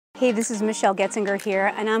Hey, this is Michelle Goetzinger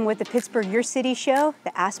here, and I'm with the Pittsburgh Your City show,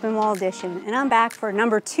 the Aspinwall edition, and I'm back for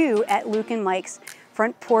number 2 at Luke and Mike's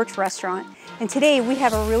Front Porch Restaurant. And today we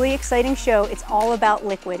have a really exciting show. It's all about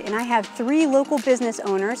liquid, and I have 3 local business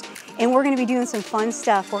owners, and we're going to be doing some fun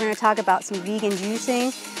stuff. We're going to talk about some vegan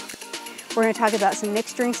juicing. We're going to talk about some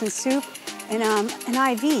mixed drinks and soup, and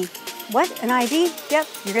an IV. What? An IV? Yep.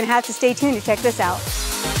 You're going to have to stay tuned to check this out.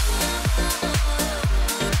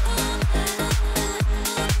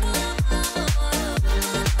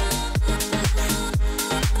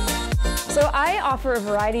 So I offer a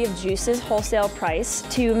variety of juices wholesale price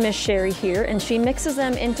to Miss Sheri here, and she mixes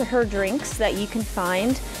them into her drinks that you can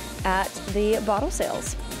find at the bottle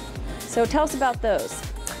sales. So tell us about those.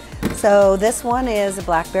 So this one is a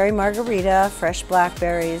Blackberry Margarita, fresh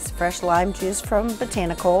blackberries, fresh lime juice from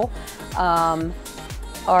Botanical,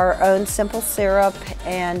 our own simple syrup,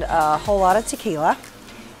 and a whole lot of tequila.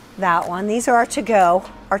 That one. These are our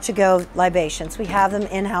to-go libations. We have them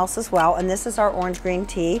in-house as well, and this is our orange green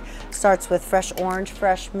tea. Starts with fresh orange,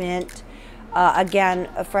 fresh mint, again,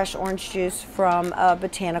 a fresh orange juice from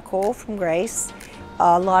Botanical, from Grace,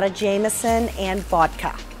 a lot of Jameson and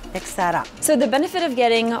vodka. Mix that up. So the benefit of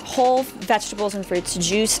getting whole vegetables and fruits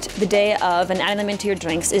juiced the day of and adding them into your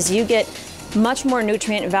drinks is you get much more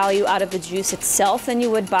nutrient value out of the juice itself than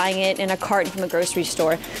you would buying it in a carton from a grocery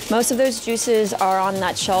store. Most of those juices are on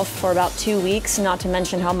that shelf for about 2 weeks, not to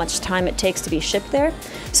mention how much time it takes to be shipped there.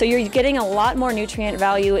 So you're getting a lot more nutrient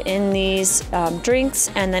value in these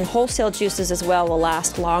drinks, and then wholesale juices as well will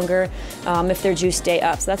last longer if they're juiced day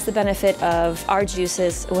up. So that's the benefit of our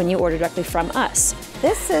juices when you order directly from us.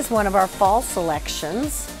 This is one of our fall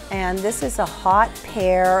selections, and this is a hot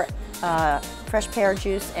pear, fresh pear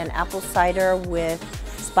juice and apple cider with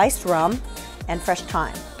spiced rum and fresh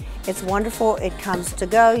thyme. It's wonderful. It comes to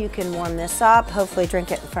go. You can warm this up, hopefully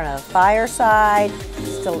drink it in front of the fireside.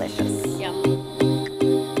 It's delicious. Yeah.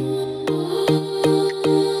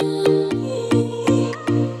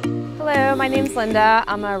 Hello, my name's Linda.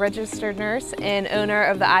 I'm a registered nurse and owner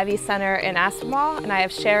of the IV Center in Aspinwall, and I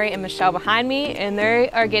have Sheri and Michelle behind me, and they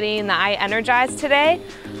are getting the iEnergize today.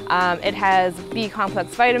 It has B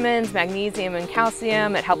complex vitamins, magnesium and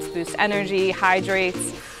calcium. It helps boost energy,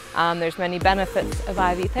 hydrates. There's many benefits of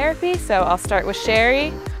IV therapy, so I'll start with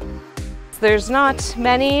Sheri. There's not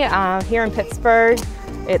many here in Pittsburgh.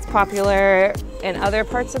 It's popular in other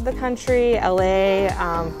parts of the country, LA,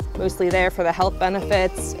 mostly there for the health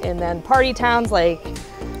benefits, and then party towns like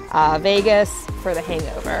Vegas for the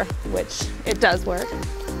hangover, which it does work.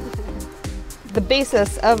 The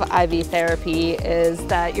basis of IV therapy is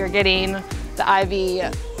that you're getting the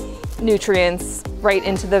IV nutrients right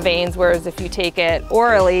into the veins, whereas if you take it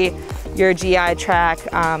orally, your GI tract,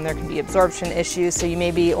 there can be absorption issues, so you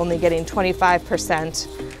may be only getting 25%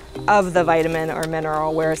 of the vitamin or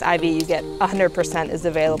mineral, whereas IV you get 100% is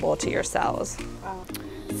available to your cells. Wow.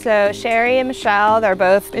 So Sheri and Michelle, they're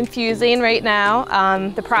both infusing right now.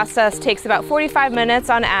 The process takes about 45 minutes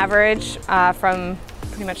on average from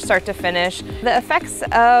pretty much start to finish. The effects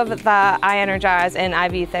of the iEnergize and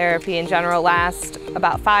IV therapy in general last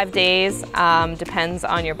about 5 days. Depends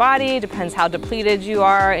on your body, depends how depleted you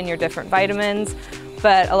are in your different vitamins.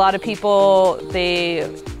 But a lot of people,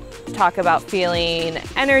 they talk about feeling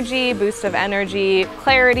energy, boost of energy,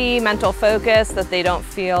 clarity, mental focus that they don't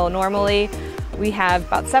feel normally. We have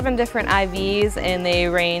about 7 different IVs, and they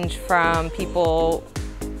range from people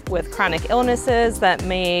with chronic illnesses that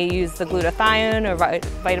may use the glutathione or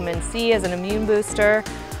vitamin C as an immune booster,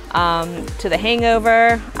 to the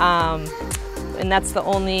hangover, and that's the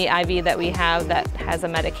only IV that we have that has a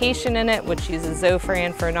medication in it, which uses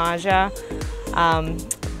Zofran for nausea.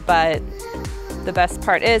 But the best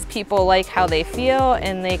part is people like how they feel,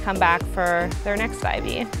 and they come back for their next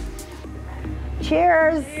IV.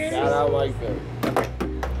 Cheers! Shout out like that.